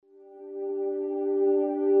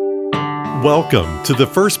Welcome to the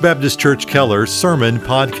First Baptist Church Keller Sermon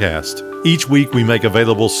Podcast. Each week we make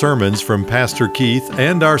available sermons from Pastor Keith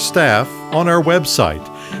and our staff on our website,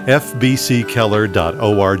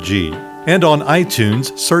 fbckeller.org. And on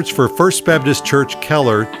iTunes, search for First Baptist Church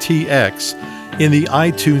Keller TX in the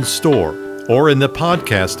iTunes Store or in the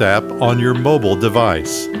podcast app on your mobile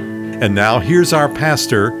device. And now here's our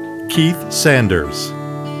pastor, Keith Sanders.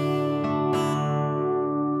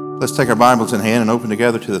 Let's take our Bibles in hand and open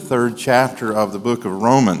together to the third chapter of the book of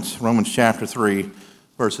Romans. Romans chapter 3,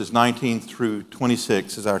 verses 19 through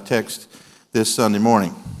 26 is our text this Sunday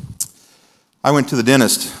morning. I went to the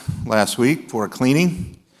dentist last week for a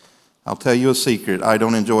cleaning. I'll tell you a secret. I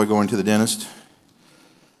don't enjoy going to the dentist.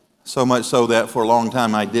 So much so that for a long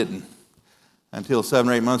time I didn't. Until 7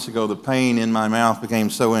 or 8 months ago, the pain in my mouth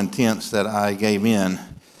became so intense that I gave in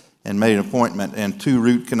and made an appointment. And 2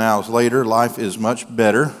 root canals later, life is much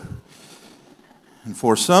better. And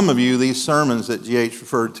for some of you, these sermons that G.H.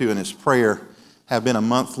 referred to in his prayer have been a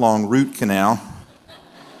month-long root canal.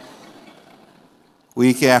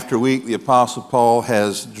 Week after week, the Apostle Paul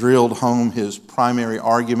has drilled home his primary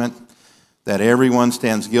argument that everyone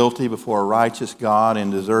stands guilty before a righteous God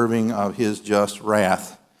and deserving of his just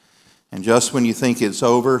wrath. And just when you think it's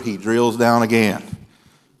over, he drills down again.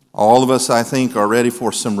 All of us, I think, are ready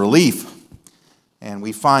for some relief, and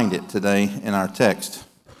we find it today in our text.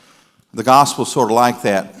 The gospel is sort of like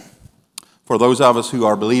that. For those of us who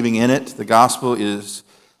are believing in it, the gospel is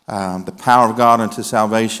the power of God unto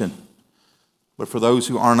salvation. But for those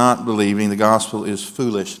who are not believing, the gospel is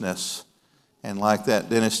foolishness. And like that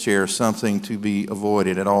dentist chair, something to be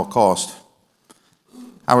avoided at all cost.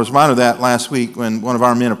 I was reminded of that last week when one of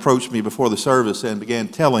our men approached me before the service and began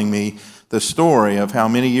telling me the story of how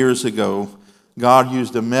many years ago God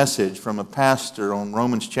used a message from a pastor on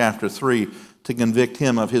Romans chapter 3 to convict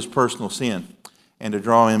him of his personal sin and to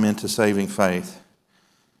draw him into saving faith.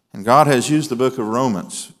 And God has used the book of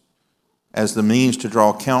Romans as the means to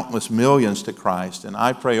draw countless millions to Christ. And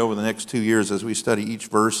I pray over the next 2 years as we study each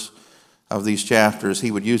verse of these chapters,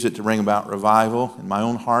 he would use it to bring about revival in my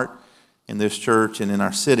own heart, in this church, and in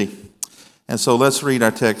our city. And so let's read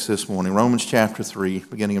our text this morning, Romans chapter 3,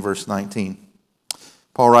 beginning in verse 19.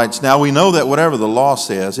 Paul writes, "Now we know that whatever the law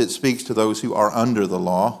says, it speaks to those who are under the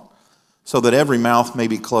law, so that every mouth may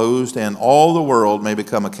be closed and all the world may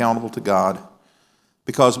become accountable to God.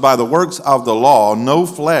 Because by the works of the law, no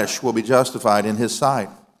flesh will be justified in his sight.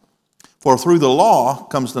 For through the law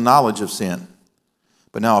comes the knowledge of sin.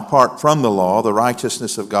 But now apart from the law, the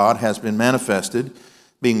righteousness of God has been manifested,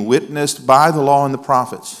 being witnessed by the law and the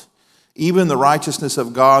prophets, even the righteousness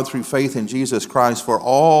of God through faith in Jesus Christ for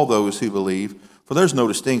all those who believe. For there's no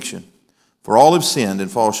distinction. For all have sinned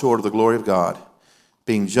and fall short of the glory of God,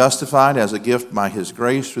 being justified as a gift by his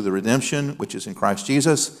grace through the redemption which is in Christ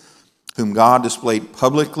Jesus, whom God displayed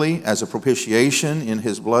publicly as a propitiation in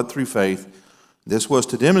his blood through faith. This was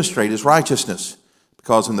to demonstrate his righteousness,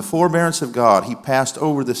 because in the forbearance of God he passed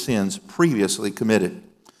over the sins previously committed.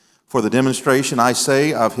 For the demonstration, I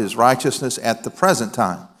say, of his righteousness at the present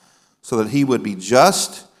time, so that he would be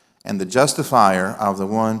just and the justifier of the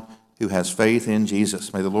one who has faith in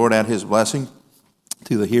Jesus." May the Lord add his blessing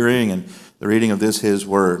to the hearing and the reading of this, his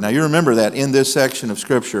word. Now you remember that in this section of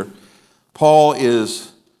Scripture, Paul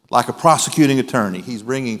is like a prosecuting attorney. He's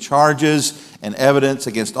bringing charges and evidence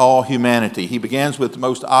against all humanity. He begins with the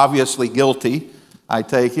most obviously guilty, I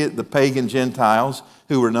take it, the pagan Gentiles,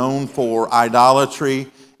 who were known for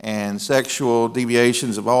idolatry and sexual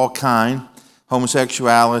deviations of all kind,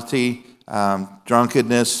 homosexuality,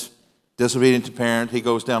 drunkenness, disobedient to parent. He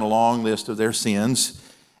goes down a long list of their sins.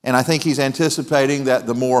 And I think he's anticipating that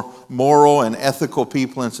the more moral and ethical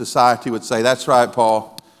people in society would say, "That's right,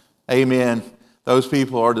 Paul. Amen. Those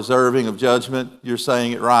people are deserving of judgment. You're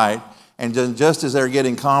saying it right." And then just as they're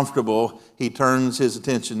getting comfortable, he turns his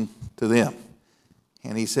attention to them.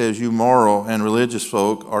 And he says, "You moral and religious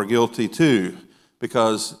folk are guilty too,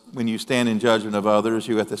 because when you stand in judgment of others,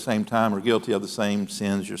 you at the same time are guilty of the same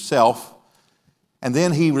sins yourself." And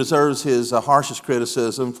then he reserves his harshest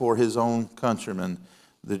criticism for his own countrymen,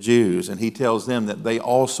 the Jews, and he tells them that they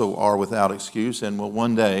also are without excuse and will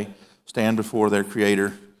one day stand before their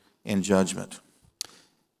Creator in judgment.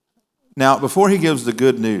 Now, before he gives the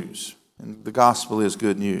good news, and the gospel is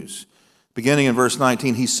good news, beginning in verse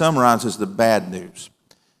 19, he summarizes the bad news.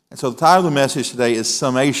 And so the title of the message today is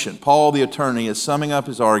Summation. Paul, the attorney, is summing up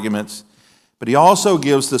his arguments, but he also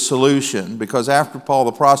gives the solution, because after Paul,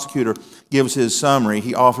 the prosecutor, gives his summary,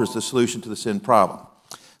 he offers the solution to the sin problem.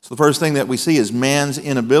 So the first thing that we see is man's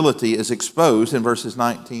inability is exposed in verses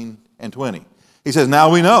 19 and 20. He says, "Now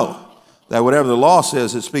we know that whatever the law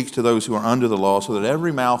says, it speaks to those who are under the law, so that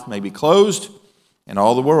every mouth may be closed and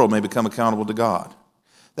all the world may become accountable to God.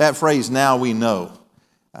 That phrase, now we know,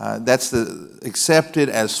 that's accepted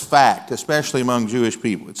as fact, especially among Jewish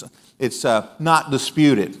people. It's not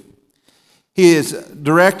disputed. He is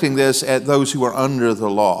directing this at those who are under the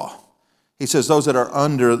law. He says those that are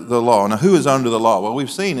under the law. Now, who is under the law? Well, we've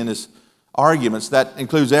seen in his arguments that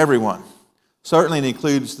includes everyone. Certainly it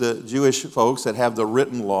includes the Jewish folks that have the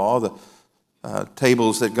written law, the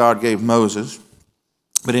tables that God gave Moses.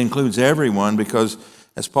 But it includes everyone because,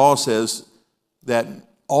 as Paul says, that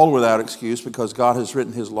all without excuse because God has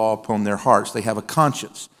written his law upon their hearts. They have a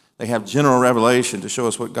conscience. They have general revelation to show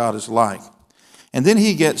us what God is like. And then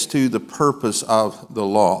he gets to the purpose of the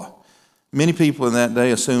law. Many people in that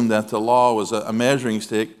day assumed that the law was a measuring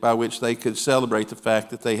stick by which they could celebrate the fact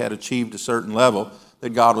that they had achieved a certain level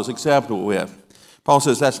that God was acceptable with. Paul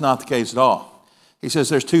says that's not the case at all. He says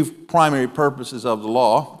there's two primary purposes of the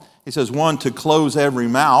law. He says one, to close every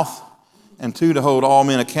mouth, and two, to hold all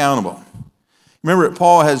men accountable. Remember that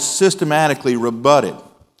Paul has systematically rebutted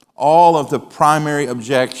all of the primary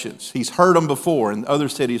objections. He's heard them before in other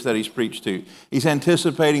cities that he's preached to. He's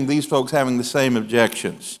anticipating these folks having the same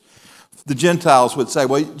objections. The Gentiles would say,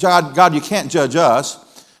 well, God, you can't judge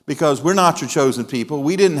us because we're not your chosen people.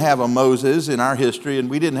 We didn't have a Moses in our history, and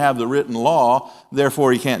we didn't have the written law,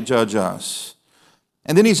 therefore you can't judge us.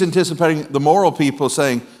 And then he's anticipating the moral people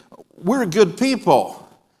saying, we're good people.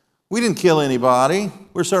 We didn't kill anybody.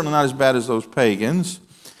 We're certainly not as bad as those pagans.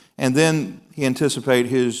 And then he anticipates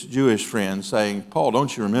his Jewish friends saying, Paul,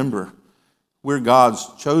 don't you remember? We're God's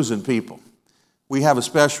chosen people. We have a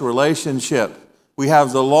special relationship. We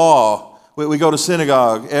have the law. We go to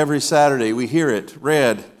synagogue every Saturday. We hear it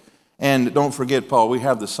read. And don't forget, Paul, we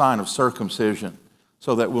have the sign of circumcision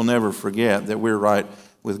so that we'll never forget that we're right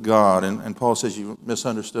with God. And Paul says you've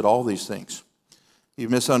misunderstood all these things.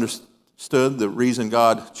 You've misunderstood the reason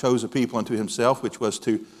God chose a people unto himself, which was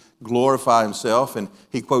to glorify himself. And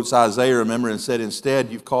he quotes Isaiah, remember, and said, instead,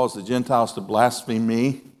 you've caused the Gentiles to blaspheme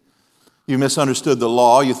me. You misunderstood the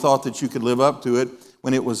law. You thought that you could live up to it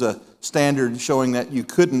when it was a standard showing that you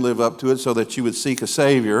couldn't live up to it so that you would seek a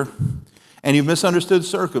Savior. And you've misunderstood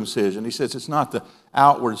circumcision. He says it's not the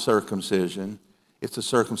outward circumcision, it's the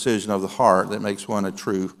circumcision of the heart that makes one a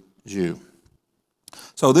true Jew.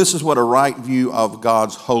 So this is what a right view of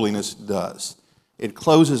God's holiness does. It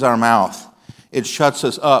closes our mouth. It shuts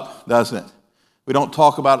us up, doesn't it? We don't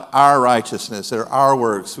talk about our righteousness or our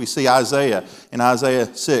works. We see Isaiah in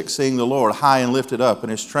Isaiah 6, seeing the Lord high and lifted up, and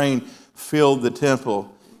his train filled the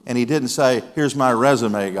temple. And he didn't say, here's my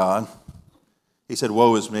resume, God. He said,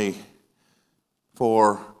 woe is me,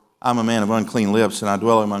 for I'm a man of unclean lips, and I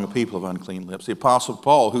dwell among a people of unclean lips. The Apostle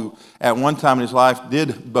Paul, who at one time in his life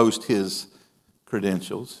did boast his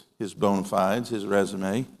credentials, his bona fides, his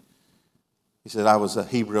resume. He said, I was a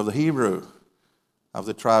Hebrew of the Hebrew, of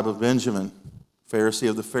the tribe of Benjamin, Pharisee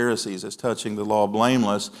of the Pharisees, as touching the law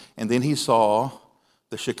blameless. And then he saw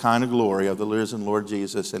the Shekinah glory of the risen Lord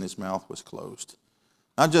Jesus, and his mouth was closed.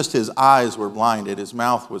 Not just his eyes were blinded, his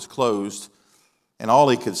mouth was closed, and all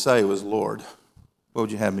he could say was, Lord, what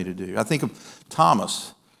would you have me to do? I think of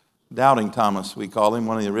Thomas, doubting Thomas, we call him,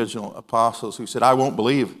 one of the original apostles, who said, I won't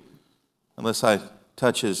believe unless I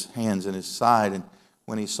touch his hands and his side. And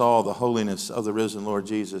when he saw the holiness of the risen Lord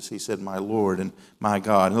Jesus, he said, my Lord and my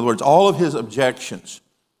God. In other words, all of his objections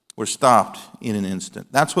were stopped in an instant.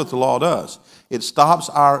 That's what the law does. It stops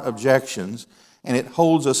our objections, and it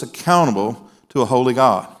holds us accountable to a holy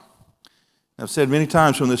God. I've said many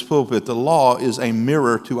times from this pulpit, the law is a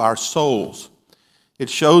mirror to our souls. It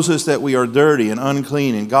shows us that we are dirty and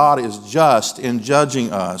unclean, and God is just in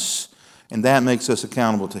judging us, and that makes us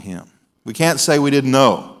accountable to him. We can't say we didn't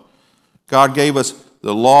know. God gave us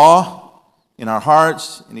the law in our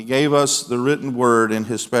hearts, and he gave us the written word in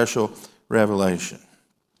his special revelation.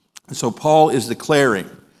 And so Paul is declaring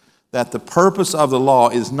that the purpose of the law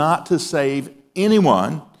is not to save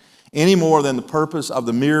anyone any more than the purpose of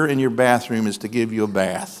the mirror in your bathroom is to give you a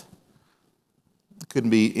bath. It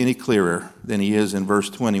couldn't be any clearer than he is in verse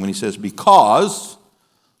 20 when he says, because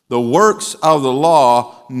the works of the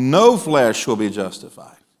law, no flesh will be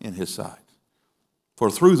justified in his sight. For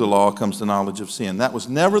through the law comes the knowledge of sin. That was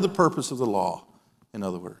never the purpose of the law, in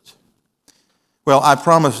other words. Well, I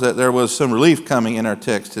promised that there was some relief coming in our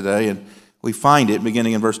text today, and we find it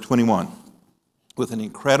beginning in verse 21 with an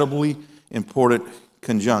incredibly important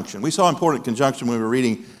conjunction. We saw important conjunction when we were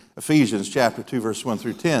reading Ephesians chapter 2, verse 1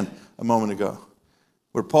 through 10 a moment ago,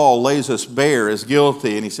 where Paul lays us bare as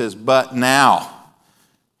guilty, and he says, but now.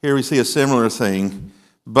 Here we see a similar thing,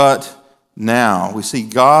 but now. We see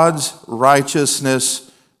God's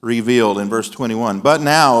righteousness revealed in verse 21. But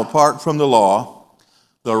now, apart from the law,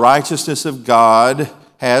 the righteousness of God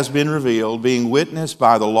has been revealed, being witnessed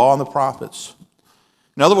by the law and the prophets.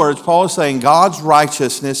 In other words, Paul is saying God's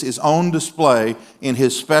righteousness is on display in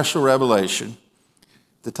his special revelation.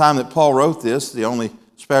 At the time that Paul wrote this, the only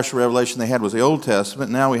special revelation they had was the Old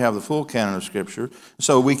Testament. Now we have the full canon of Scripture.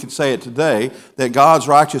 So we could say it today that God's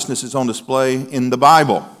righteousness is on display in the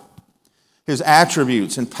Bible. His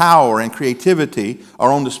attributes and power and creativity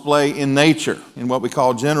are on display in nature, in what we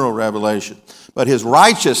call general revelation. But his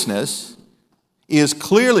righteousness is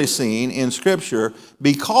clearly seen in Scripture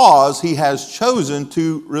because he has chosen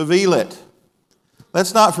to reveal it.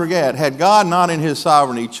 Let's not forget, had God not in his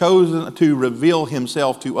sovereignty chosen to reveal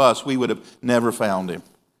himself to us, we would have never found him.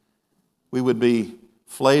 We would be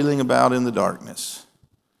flailing about in the darkness.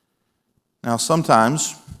 Now,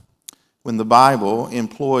 sometimes when the Bible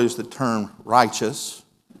employs the term righteous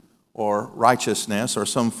or righteousness or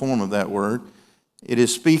some form of that word, it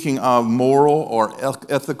is speaking of moral or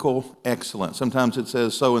ethical excellence. Sometimes it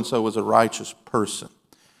says so-and-so was a righteous person.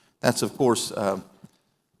 That's, of course,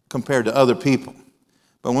 compared to other people.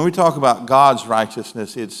 But when we talk about God's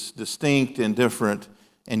righteousness, it's distinct and different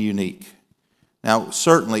and unique. Now,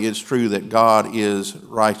 certainly it's true that God is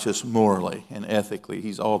righteous morally and ethically.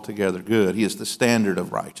 He's altogether good. He is the standard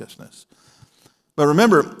of righteousness. But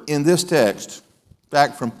remember, in this text,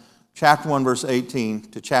 back from chapter 1, verse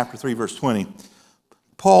 18 to chapter 3, verse 20,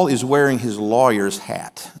 Paul is wearing his lawyer's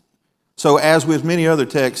hat. So as with many other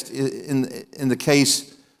texts, in the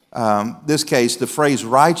case, this case, the phrase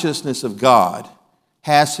righteousness of God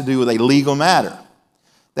has to do with a legal matter.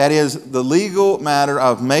 That is, the legal matter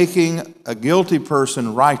of making a guilty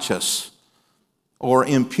person righteous or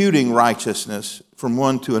imputing righteousness from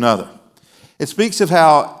one to another. It speaks of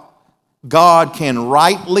how God can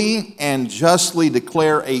rightly and justly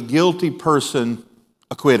declare a guilty person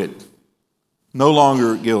acquitted, no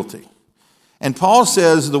longer guilty. And Paul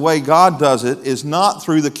says the way God does it is not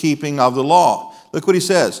through the keeping of the law. Look what he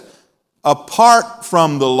says. Apart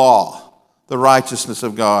from the law, the righteousness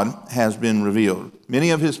of God has been revealed. Many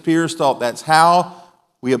of his peers thought that's how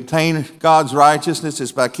we obtain God's righteousness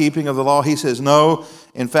is by keeping of the law. He says, no,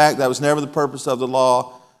 in fact, that was never the purpose of the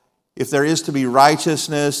law. If there is to be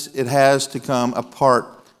righteousness, it has to come apart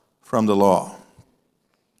from the law.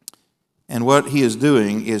 And what he is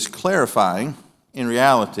doing is clarifying, in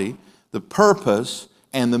reality, the purpose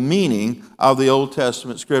and the meaning of the Old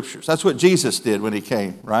Testament Scriptures. That's what Jesus did when he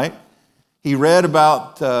came, right? He read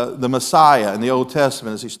about the Messiah in the Old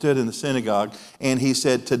Testament as he stood in the synagogue, and he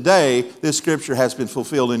said, today, this Scripture has been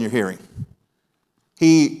fulfilled in your hearing.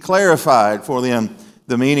 He clarified for them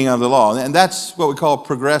the meaning of the law. And that's what we call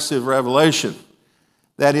progressive revelation.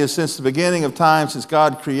 That is, since the beginning of time, since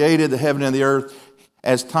God created the heaven and the earth,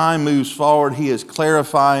 as time moves forward, he is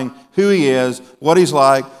clarifying who he is, what he's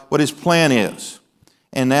like, what his plan is.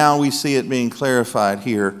 And now we see it being clarified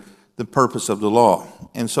here, the purpose of the law.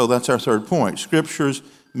 And so that's our third point. Scripture's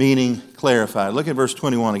meaning clarified. Look at verse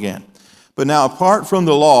 21 again. But now apart from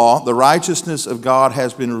the law, the righteousness of God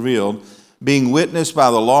has been revealed, being witnessed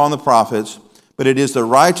by the law and the prophets, but it is the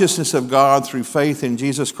righteousness of God through faith in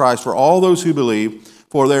Jesus Christ for all those who believe,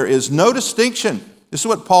 for there is no distinction. This is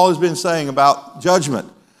what Paul has been saying about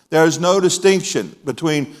judgment. There is no distinction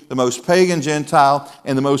between the most pagan Gentile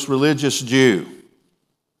and the most religious Jew.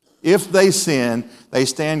 If they sin, they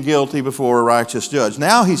stand guilty before a righteous judge.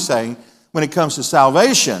 Now he's saying, when it comes to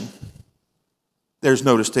salvation, there's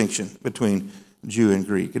no distinction between Jew and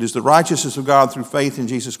Greek. It is the righteousness of God through faith in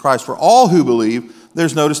Jesus Christ. For all who believe,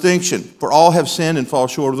 there's no distinction. For all have sinned and fall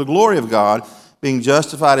short of the glory of God, being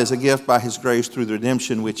justified as a gift by his grace through the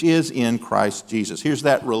redemption which is in Christ Jesus. Here's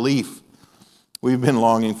that relief we've been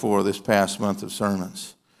longing for this past month of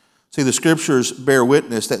sermons. See, the Scriptures bear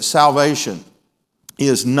witness that salvation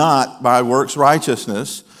is not by works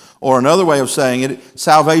righteousness, or another way of saying it,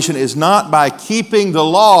 salvation is not by keeping the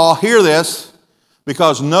law, hear this,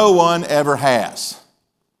 because no one ever has,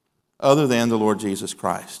 other than the Lord Jesus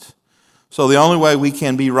Christ. So the only way we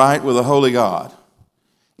can be right with a holy God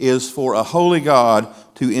is for a holy God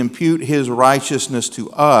to impute his righteousness to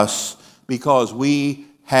us because we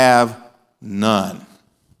have none.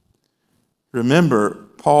 Remember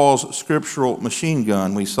Paul's scriptural machine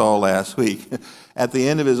gun we saw last week. At the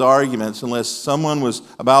end of his arguments, unless someone was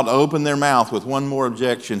about to open their mouth with one more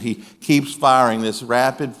objection, he keeps firing this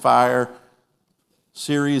rapid fire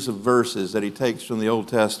series of verses that he takes from the Old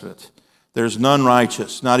Testament. There's none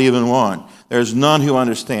righteous, not even one. There's none who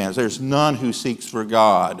understands. There's none who seeks for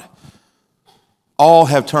God. All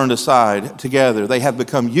have turned aside together. They have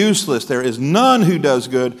become useless. There is none who does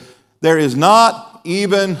good. There is not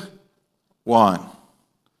even one.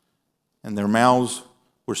 and their mouths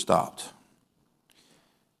were stopped.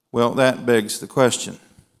 Well, that begs the question.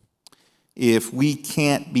 If we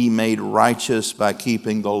can't be made righteous by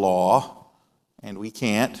keeping the law, and we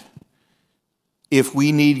can't, if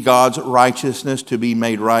we need God's righteousness to be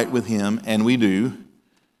made right with Him, and we do,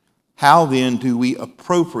 how then do we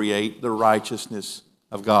appropriate the righteousness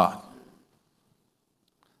of God?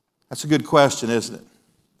 That's a good question, isn't it?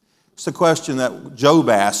 It's the question that Job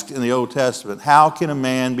asked in the Old Testament. How can a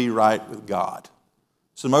man be right with God?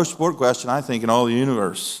 It's the most important question, I think, in all the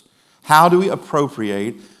universe. How do we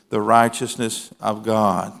appropriate the righteousness of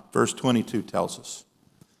God? Verse 22 tells us.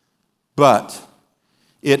 But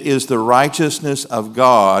it is the righteousness of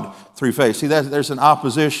God through faith. See, there's an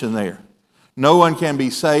opposition there. No one can be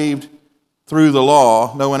saved through the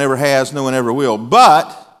law. No one ever has, no one ever will.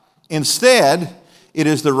 But instead, it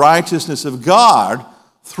is the righteousness of God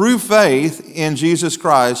through faith in Jesus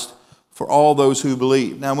Christ for all those who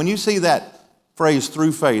believe. Now, when you see that phrase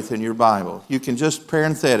through faith in your Bible, you can just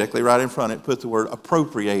parenthetically right in front of it put the word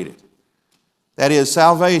appropriated. That is,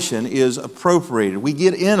 salvation is appropriated. We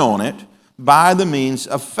get in on it by the means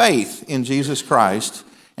of faith in Jesus Christ.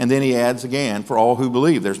 And then he adds again, for all who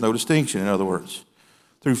believe. There's no distinction, in other words.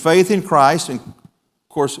 Through faith in Christ, and of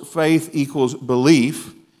course, faith equals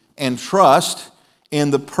belief and trust in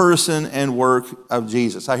the person and work of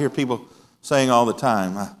Jesus. I hear people saying all the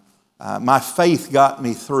time, my faith got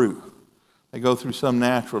me through. They go through some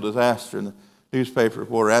natural disaster, and the newspaper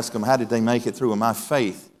reporter asks them, how did they make it through? With my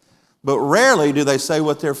faith. But rarely do they say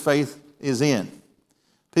what their faith is in.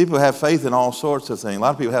 People have faith in all sorts of things. A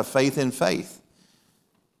lot of people have faith in faith.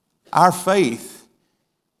 Our faith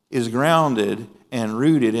is grounded and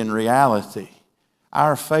rooted in reality.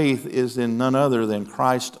 Our faith is in none other than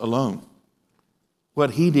Christ alone.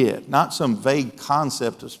 What He did, not some vague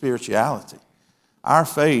concept of spirituality. Our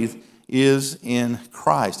faith is in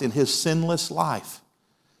Christ, in His sinless life.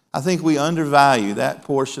 I think we undervalue that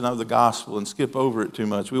portion of the gospel and skip over it too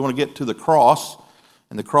much. We want to get to the cross,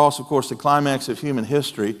 and the cross, of course, the climax of human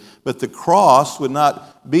history, but the cross would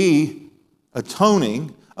not be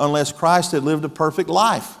atoning unless Christ had lived a perfect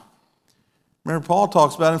life. Remember, Paul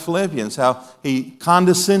talks about in Philippians how He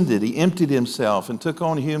condescended, He emptied Himself and took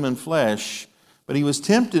on human flesh, but He was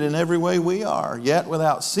tempted in every way we are, yet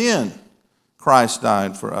without sin. Christ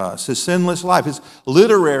died for us. His sinless life, his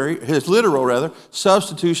literal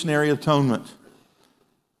substitutionary atonement.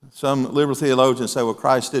 Some liberal theologians say, well,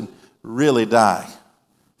 Christ didn't really die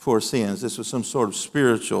for sins. This was some sort of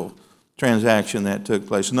spiritual transaction that took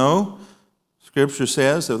place. No, Scripture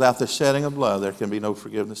says that without the shedding of blood, there can be no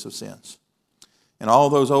forgiveness of sins. And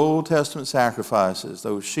all those Old Testament sacrifices,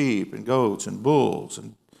 those sheep and goats and bulls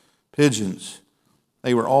and pigeons,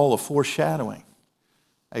 they were all a foreshadowing,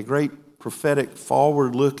 a great prophetic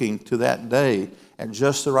forward-looking to that day at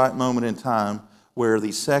just the right moment in time where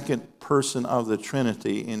the second person of the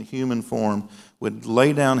Trinity in human form would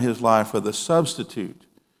lay down His life for the substitute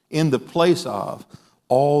in the place of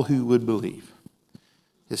all who would believe.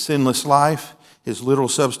 His sinless life, His literal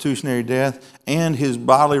substitutionary death, and His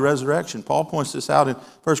bodily resurrection. Paul points this out in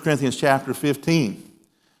 1 Corinthians chapter 15.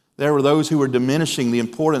 There were those who were diminishing the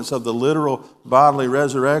importance of the literal bodily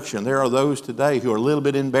resurrection. There are those today who are a little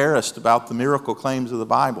bit embarrassed about the miracle claims of the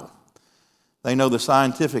Bible. They know the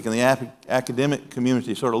scientific and the academic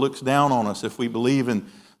community sort of looks down on us if we believe in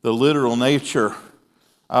the literal nature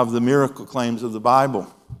of the miracle claims of the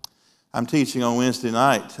Bible. I'm teaching on Wednesday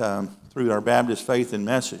night through our Baptist Faith and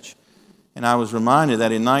Message, and I was reminded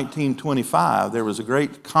that in 1925 there was a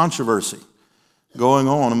great controversy going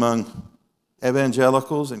on among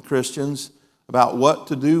evangelicals and Christians about what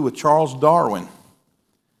to do with Charles Darwin.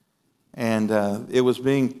 And it was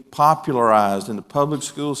being popularized in the public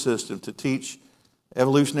school system to teach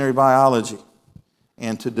evolutionary biology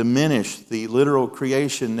and to diminish the literal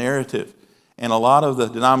creation narrative. And a lot of the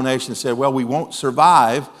denominations said, well, we won't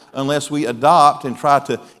survive unless we adopt and try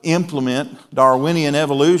to implement Darwinian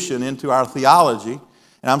evolution into our theology.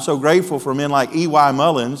 And I'm so grateful for men like E.Y.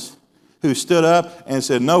 Mullins, who stood up and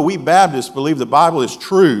said, no, we Baptists believe the Bible is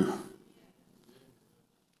true.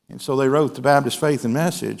 And so they wrote the Baptist Faith and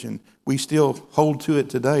Message, and we still hold to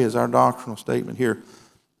it today as our doctrinal statement here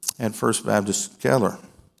at First Baptist Keller.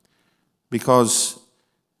 Because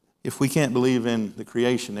if we can't believe in the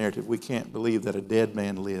creation narrative, we can't believe that a dead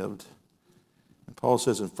man lived. And Paul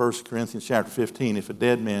says in 1 Corinthians chapter 15, if a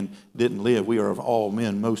dead man didn't live, we are of all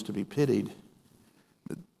men most to be pitied.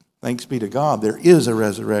 But thanks be to God, there is a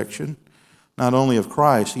resurrection. Not only of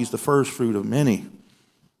Christ, He's the first fruit of many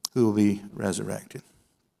who will be resurrected.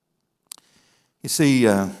 You see,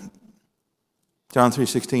 John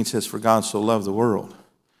 3:16 says, for God so loved the world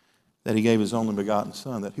that he gave his only begotten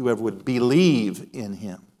Son, that whoever would believe in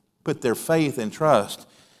him, put their faith and trust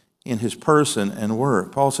in his person and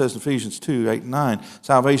work. Paul says in Ephesians 2, 8 and 9,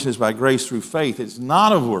 salvation is by grace through faith. It's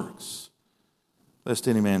not of works, lest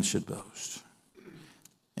any man should boast.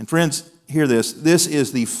 And friends, hear this. This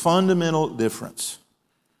is the fundamental difference.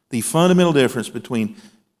 The fundamental difference between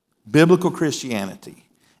biblical Christianity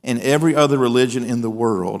and every other religion in the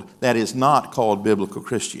world that is not called biblical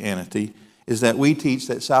Christianity is that we teach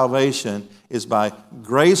that salvation is by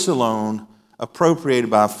grace alone, appropriated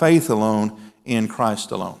by faith alone, in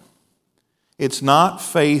Christ alone. It's not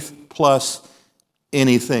faith plus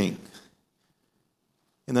anything.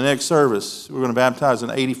 In the next service, we're going to baptize an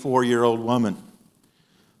 84-year-old woman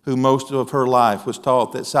who most of her life was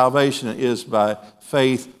taught that salvation is by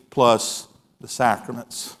faith plus the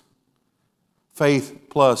sacraments. Faith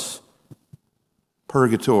plus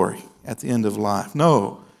purgatory at the end of life.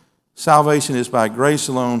 No, salvation is by grace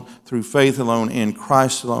alone, through faith alone, in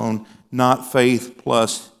Christ alone, not faith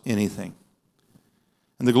plus anything.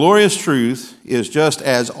 And the glorious truth is, just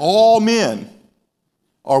as all men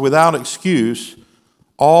are without excuse,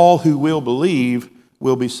 all who will believe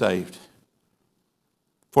will be saved.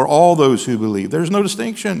 For all those who believe. There's no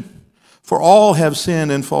distinction. For all have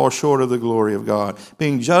sinned and fall short of the glory of God,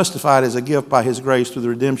 being justified as a gift by his grace through the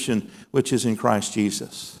redemption which is in Christ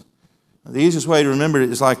Jesus. Now, the easiest way to remember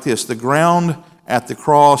it is like this. The ground at the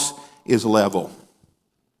cross is level.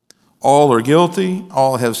 All are guilty,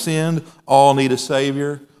 all have sinned, all need a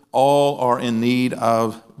Savior, all are in need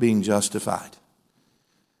of being justified.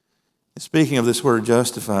 And speaking of this word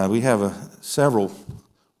justified, we have several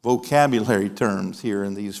vocabulary terms here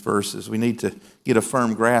in these verses we need to get a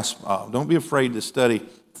firm grasp of. Don't be afraid to study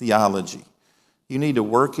theology. You need a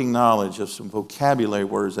working knowledge of some vocabulary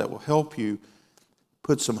words that will help you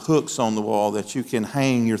put some hooks on the wall that you can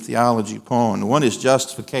hang your theology upon. One is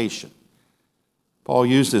justification. Paul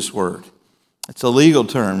used this word. It's a legal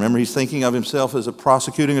term. Remember, he's thinking of himself as a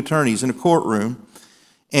prosecuting attorney. He's in a courtroom.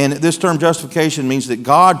 And this term justification means that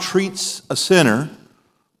God treats a sinner,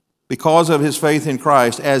 because of his faith in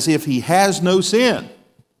Christ, as if he has no sin.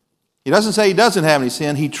 He doesn't say he doesn't have any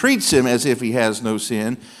sin. He treats him as if he has no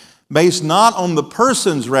sin, based not on the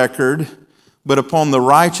person's record, but upon the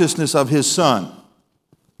righteousness of his Son.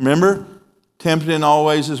 Remember, tempted in all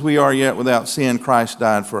ways as we are, yet without sin, Christ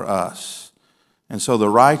died for us. And so the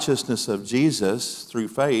righteousness of Jesus through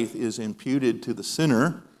faith is imputed to the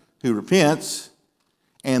sinner who repents,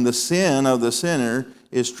 and the sin of the sinner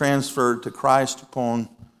is transferred to Christ upon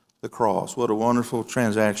the cross. What a wonderful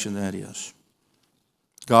transaction that is.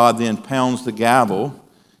 God then pounds the gavel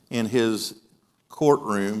in his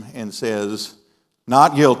courtroom and says,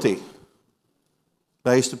 not guilty,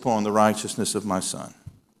 based upon the righteousness of my Son.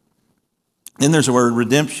 Then there's the word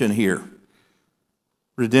redemption here.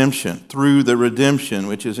 Redemption, through the redemption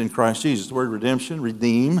which is in Christ Jesus. The word redemption,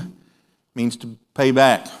 redeem, means to pay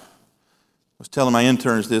back. I was telling my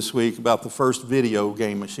interns this week about the first video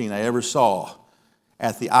game machine I ever saw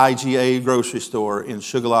at the IGA grocery store in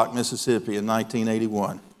Sugar Lock, Mississippi in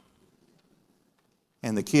 1981.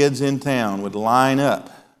 And the kids in town would line up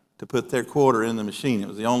to put their quarter in the machine. It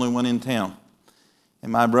was the only one in town.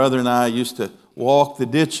 And my brother and I used to walk the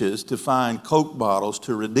ditches to find Coke bottles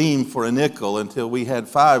to redeem for a nickel until we had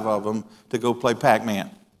 5 of them to go play Pac-Man.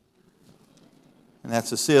 And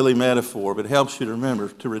that's a silly metaphor, but it helps you to remember.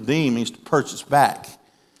 To redeem means to purchase back.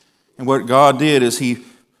 And what God did is he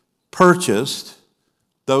purchased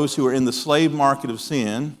those who are in the slave market of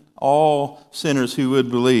sin, all sinners who would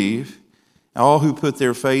believe, all who put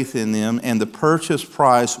their faith in them, and the purchase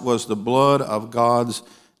price was the blood of God's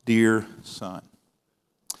dear Son.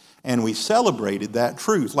 And we celebrated that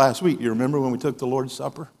truth last week. You remember when we took the Lord's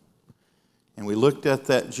Supper? And we looked at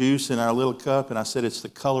that juice in our little cup, and I said it's the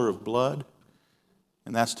color of blood.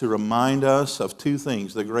 And that's to remind us of 2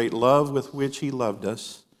 things: the great love with which he loved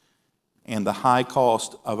us, and the high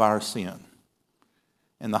cost of our sin.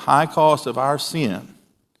 And the high cost of our sin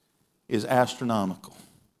is astronomical.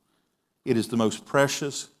 It is the most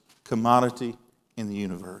precious commodity in the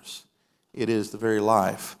universe. It is the very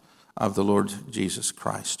life of the Lord Jesus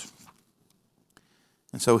Christ.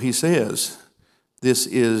 And so he says, this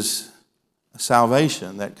is a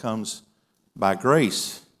salvation that comes by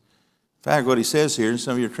grace. In fact, what he says here, and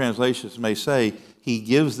some of your translations may say, he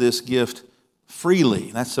gives this gift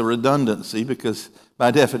freely. That's a redundancy because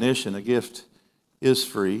by definition a gift is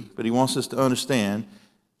free, but he wants us to understand,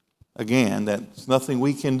 again, that it's nothing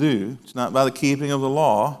we can do. It's not by the keeping of the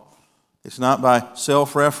law. It's not by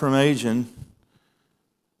self-reformation.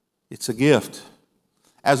 It's a gift,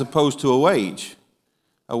 as opposed to a wage.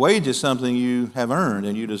 A wage is something you have earned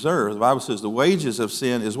and you deserve. The Bible says the wages of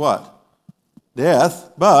sin is what?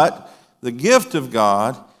 death, but the gift of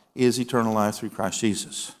God is eternal life through Christ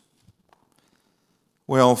Jesus.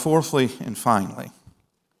 Well, fourthly and finally,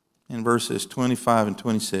 in verses 25 and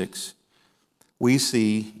 26, we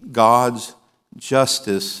see God's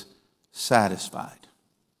justice satisfied.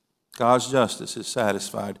 God's justice is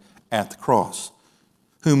satisfied at the cross.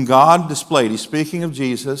 Whom God displayed, he's speaking of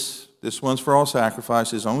Jesus, this one's for all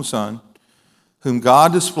sacrifice, his own Son, whom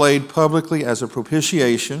God displayed publicly as a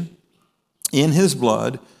propitiation in his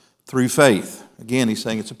blood through faith. Again, he's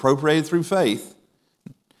saying it's appropriated through faith.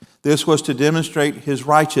 This was to demonstrate his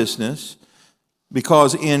righteousness,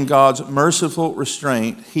 because in God's merciful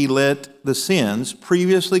restraint, he let the sins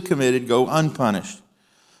previously committed go unpunished,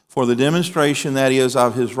 for the demonstration, that is,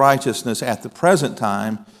 of his righteousness at the present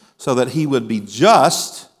time, so that he would be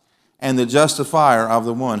just and the justifier of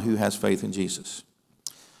the one who has faith in Jesus.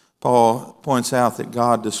 Paul points out that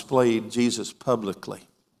God displayed Jesus publicly.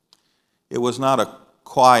 It was not a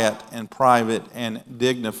quiet and private and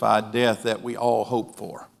dignified death that we all hope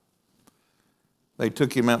for. They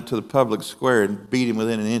took him out to the public square and beat him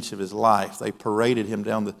within an inch of his life. They paraded him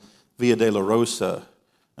down the Via Dolorosa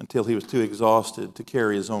until he was too exhausted to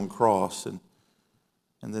carry his own cross. And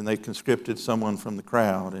then they conscripted someone from the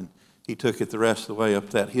crowd, and he took it the rest of the way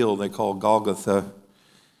up that hill they call Golgotha.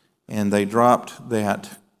 And they dropped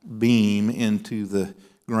that beam into the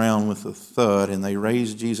ground with a thud, and they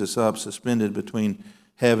raised Jesus up, suspended between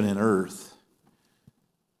heaven and earth.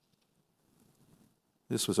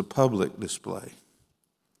 This was a public display,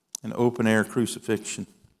 an open-air crucifixion.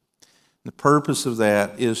 The purpose of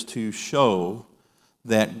that is to show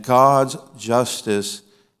that God's justice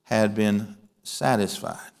had been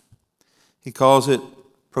satisfied. He calls it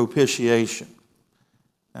propitiation.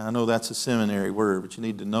 Now, I know that's a seminary word, but you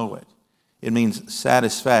need to know it. It means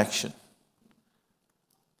satisfaction.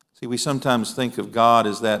 See, we sometimes think of God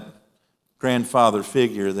as that grandfather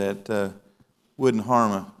figure that wouldn't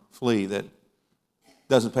harm a flea, that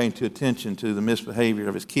doesn't pay too attention to the misbehavior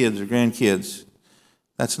of his kids or grandkids.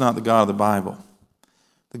 That's not the God of the Bible.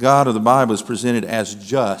 The God of the Bible is presented as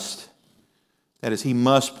just. That is, he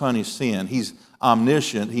must punish sin. He's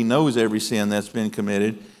omniscient. He knows every sin that's been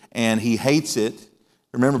committed, and he hates it.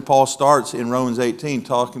 Remember, Paul starts in Romans 18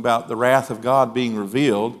 talking about the wrath of God being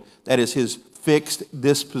revealed. That is, his fixed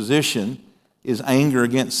disposition is anger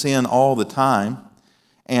against sin all the time.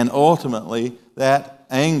 And ultimately, that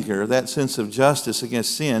anger, that sense of justice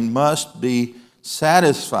against sin must be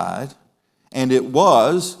satisfied. And it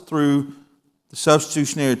was through the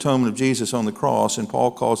substitutionary atonement of Jesus on the cross, and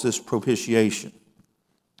Paul calls this propitiation.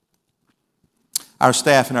 Our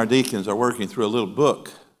staff and our deacons are working through a little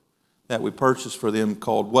book that we purchased for them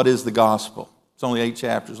called What is the Gospel? It's only 8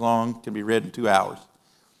 chapters long, can be read in 2 hours.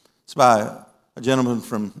 It's by a gentleman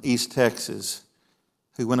from East Texas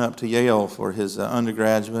who went up to Yale for his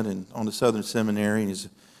undergraduate and on the Southern Seminary, and he's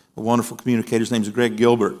a wonderful communicator. His name is Greg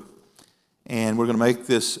Gilbert. And we're going to make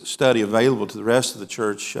this study available to the rest of the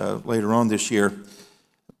church later on this year.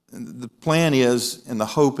 The plan is, and the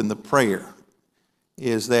hope and the prayer,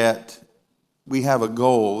 is that we have a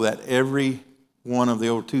goal that every one of the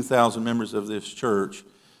over 2,000 members of this church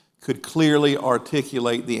could clearly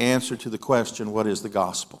articulate the answer to the question, what is the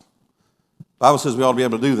gospel? The Bible says we ought to be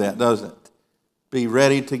able to do that, doesn't it? Be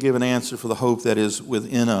ready to give an answer for the hope that is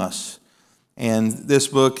within us. And this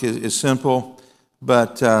book is simple,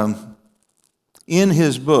 but in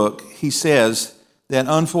his book, he says that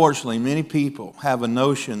unfortunately many people have a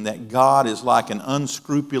notion that God is like an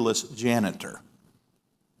unscrupulous janitor.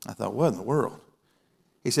 I thought, what in the world?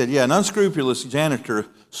 He said, yeah, an unscrupulous janitor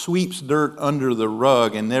sweeps dirt under the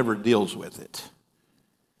rug and never deals with it.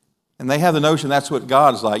 And they have the notion that's what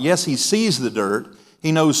God's like. Yes, he sees the dirt.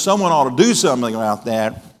 He knows someone ought to do something about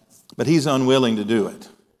that, but he's unwilling to do it.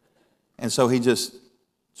 And so he just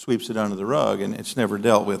sweeps it under the rug, and it's never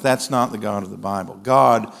dealt with. That's not the God of the Bible.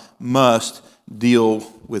 God must deal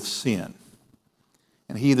with sin.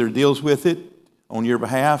 And he either deals with it on your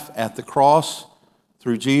behalf at the cross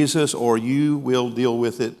through Jesus, or you will deal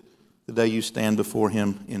with it the day you stand before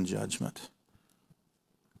him in judgment.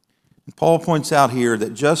 And Paul points out here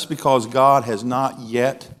that just because God has not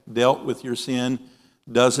yet dealt with your sin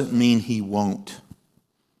doesn't mean he won't.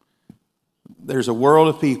 There's a world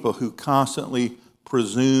of people who constantly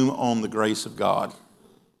presume on the grace of God.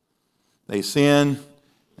 They sin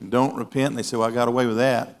and don't repent, and they say, well, I got away with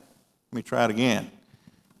that. Let me try it again.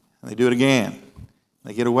 And they do it again.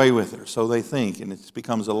 They get away with it, or so they think, and it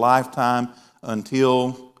becomes a lifetime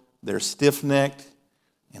until they're stiff-necked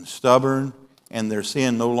and stubborn, and their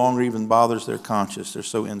sin no longer even bothers their conscience. They're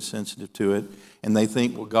so insensitive to it, and they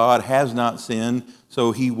think, well, God has not sinned,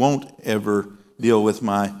 so he won't ever deal with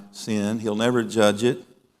my sin. He'll never judge it.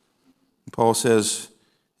 Paul says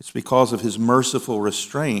it's because of his merciful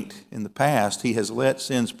restraint in the past. He has let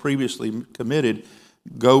sins previously committed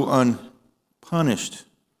go unpunished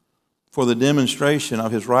for the demonstration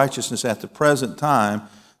of his righteousness at the present time,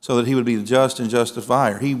 so that he would be the just and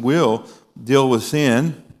justifier. He will deal with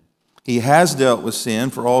sin. He has dealt with sin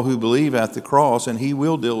for all who believe at the cross, and he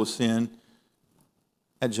will deal with sin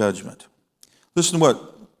at judgment. Listen to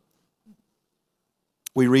what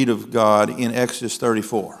we read of God in Exodus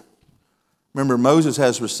 34. Remember, Moses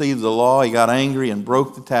has received the law. He got angry and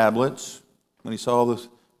broke the tablets when he saw the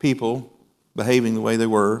people behaving the way they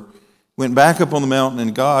were. Went back up on the mountain,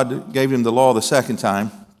 and God gave him the law the second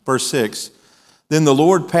time. Verse 6, then the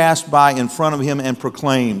Lord passed by in front of him and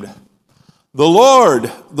proclaimed, the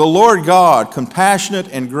Lord God, compassionate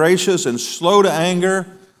and gracious and slow to anger,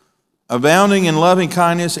 abounding in loving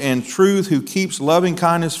kindness and truth, who keeps loving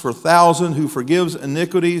kindness for thousands, who forgives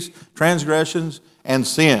iniquities, transgressions, and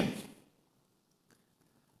sin.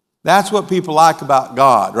 That's what people like about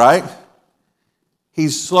God, right?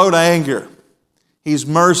 He's slow to anger. He's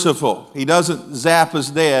merciful. He doesn't zap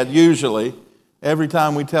us dead, usually, every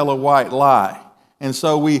time we tell a white lie. And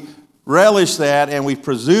so we relish that and we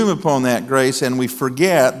presume upon that grace, and we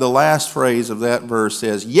forget the last phrase of that verse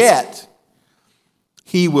says, yet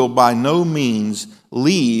he will by no means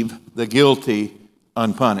leave the guilty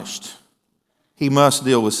unpunished. He must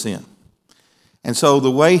deal with sin. And so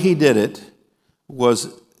the way he did it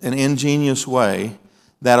was an ingenious way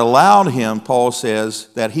that allowed him, Paul says,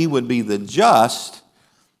 that he would be the just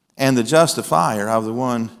and the justifier of the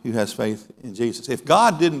one who has faith in Jesus. If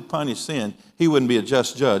God didn't punish sin, he wouldn't be a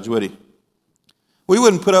just judge, would he? We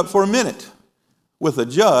wouldn't put up for a minute with a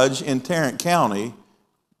judge in Tarrant County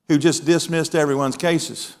who just dismissed everyone's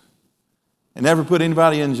cases and never put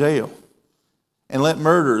anybody in jail and let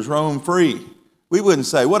murderers roam free. We wouldn't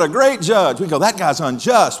say, what a great judge. We go, that guy's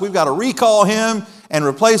unjust. We've got to recall him and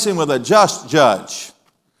replace him with a just judge.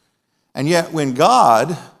 And yet when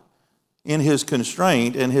God, in his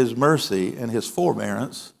constraint and his mercy and his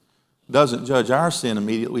forbearance, doesn't judge our sin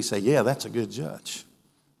immediately, we say, yeah, that's a good judge.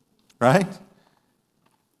 Right?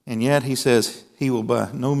 And yet he says he will by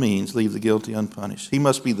no means leave the guilty unpunished. He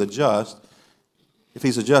must be the just. If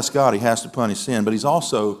he's a just God, he has to punish sin, but he's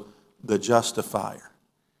also the justifier.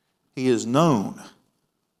 He is known.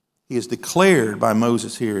 He is declared by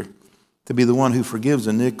Moses here to be the one who forgives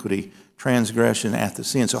iniquity, transgression at the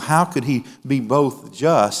sin. So how could he be both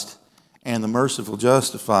just and the merciful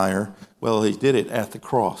justifier? Well, he did it at the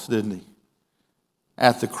cross, didn't he?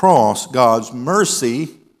 At the cross, God's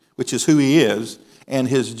mercy, which is who he is, and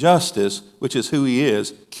his justice, which is who he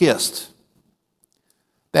is, kissed.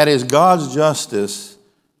 That is, God's justice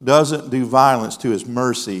doesn't do violence to his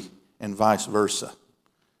mercy and vice versa.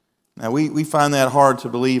 Now, we find that hard to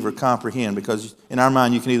believe or comprehend, because in our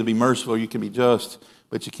mind you can either be merciful or you can be just,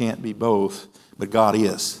 but you can't be both. But God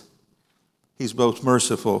is. He's both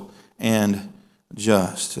merciful and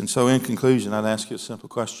just. And so in conclusion, I'd ask you a simple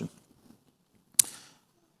question.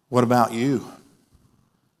 What about you?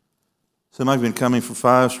 Some of you have been coming for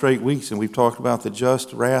 5 straight weeks, and we've talked about the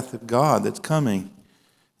just wrath of God that's coming.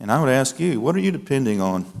 And I would ask you, what are you depending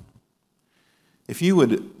on? If you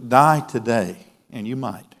would die today, and you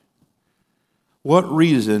might, what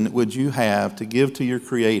reason would you have to give to your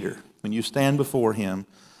Creator when you stand before him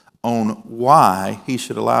on why he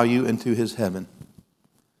should allow you into his heaven?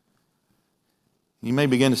 You may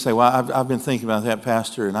begin to say, well, I've been thinking about that,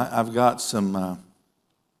 Pastor, and I've got some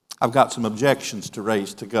objections to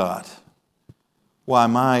raise to God. Why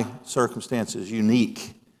my circumstance is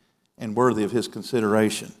unique and worthy of his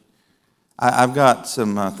consideration. I've got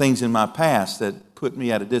some things in my past that put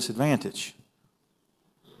me at a disadvantage.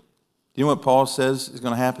 Do you know what Paul says is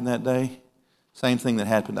going to happen that day? Same thing that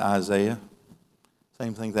happened to Isaiah.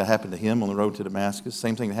 Same thing that happened to him on the road to Damascus.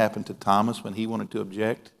 Same thing that happened to Thomas when he wanted to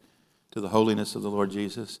object to the holiness of the Lord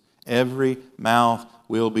Jesus. Every mouth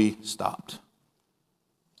will be stopped.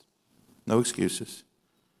 No excuses.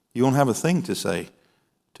 You won't have a thing to say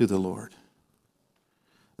to the Lord.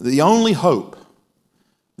 The only hope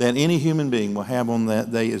that any human being will have on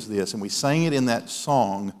that day is this, and we sang it in that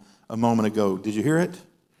song a moment ago. Did you hear it?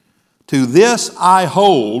 To this I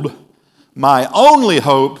hold, my only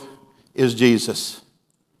hope is Jesus.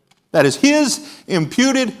 That is his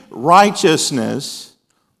imputed righteousness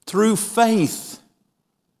through faith.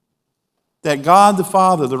 That God the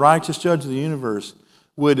Father, the righteous judge of the universe,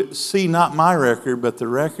 would see not my record, but the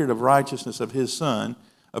record of righteousness of his Son,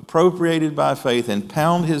 appropriated by faith, and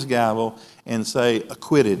pound his gavel and say,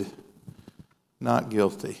 acquitted, not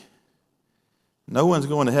guilty. No one's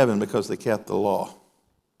going to heaven because they kept the law.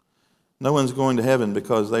 No one's going to heaven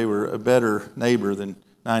because they were a better neighbor than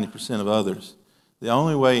 90% of others. The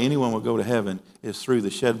only way anyone will go to heaven is through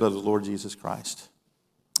the shed blood of the Lord Jesus Christ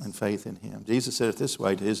and faith in him. Jesus said it this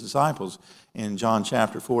way to his disciples in John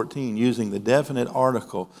chapter 14, using the definite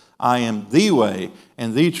article, I am the way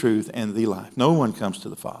and the truth and the life. No one comes to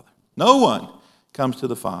the Father. No one comes to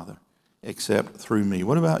the Father except through me.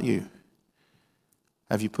 What about you?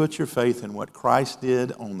 Have you put your faith in what Christ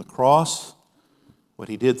did on the cross, what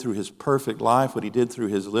he did through his perfect life, what he did through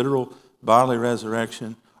his literal bodily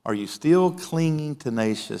resurrection? Are you still clinging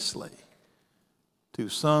tenaciously to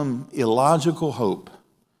some illogical hope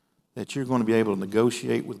that you're going to be able to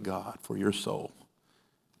negotiate with God for your soul?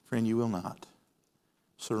 Friend, you will not.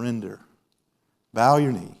 Surrender. Bow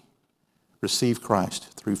your knee. Receive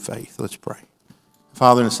Christ through faith. Let's pray.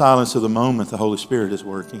 Father, in the silence of the moment, the Holy Spirit is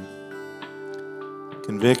working,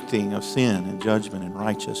 convicting of sin and judgment and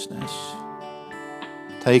righteousness,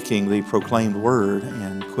 taking the proclaimed word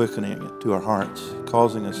and quickening it to our hearts,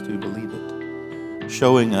 causing us to believe it,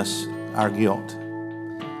 showing us our guilt.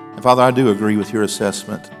 And Father, I do agree with your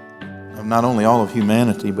assessment of not only all of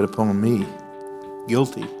humanity, but upon me.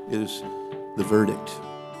 Guilty is the verdict,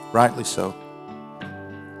 rightly so.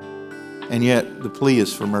 And yet the plea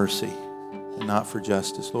is for mercy and not for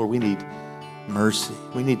justice. Lord, we need mercy.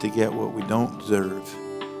 We need to get what we don't deserve,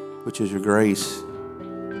 which is your grace.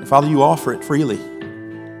 And Father, you offer it freely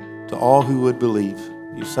to all who would believe.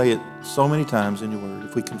 You say it so many times in your word.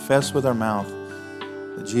 If we confess with our mouth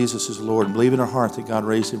that Jesus is Lord and believe in our heart that God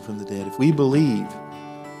raised him from the dead, if we believe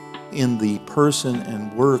in the person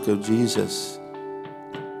and work of Jesus,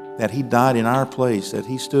 that he died in our place, that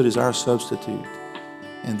he stood as our substitute,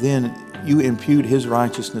 and then you impute his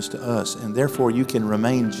righteousness to us, and therefore you can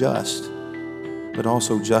remain just, but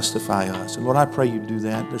also justify us. And Lord, I pray you do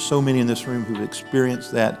that. There's so many in this room who've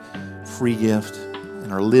experienced that free gift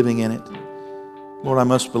and are living in it. Lord, I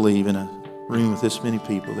must believe in a room with this many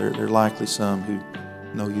people, there are likely some who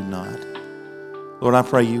know you not. Lord, I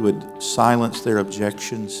pray you would silence their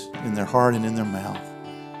objections in their heart and in their mouth.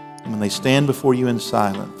 And when they stand before you in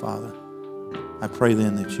silence, Father, I pray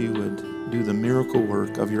then that you would do the miracle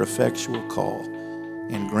work of your effectual call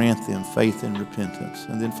and grant them faith and repentance.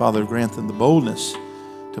 And then, Father, grant them the boldness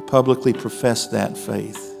to publicly profess that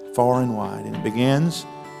faith far and wide. And it begins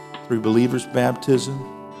through believers' baptism,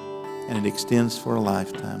 and it extends for a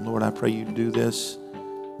lifetime. Lord, I pray you do this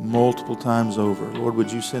multiple times over. Lord,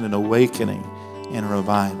 would you send an awakening and a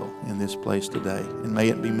revival in this place today, and may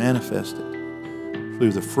it be manifested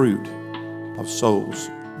through the fruit of souls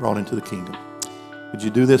brought into the kingdom. Would you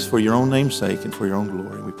do this for your own name's sake and for your own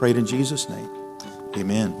glory? We pray it in Jesus' name.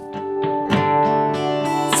 Amen.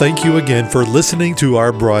 Thank you again for listening to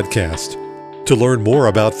our broadcast. To learn more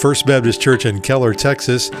about First Baptist Church in Keller,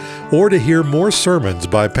 Texas, or to hear more sermons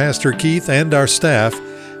by Pastor Keith and our staff,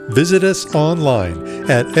 visit us online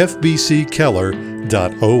at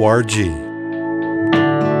fbckeller.org.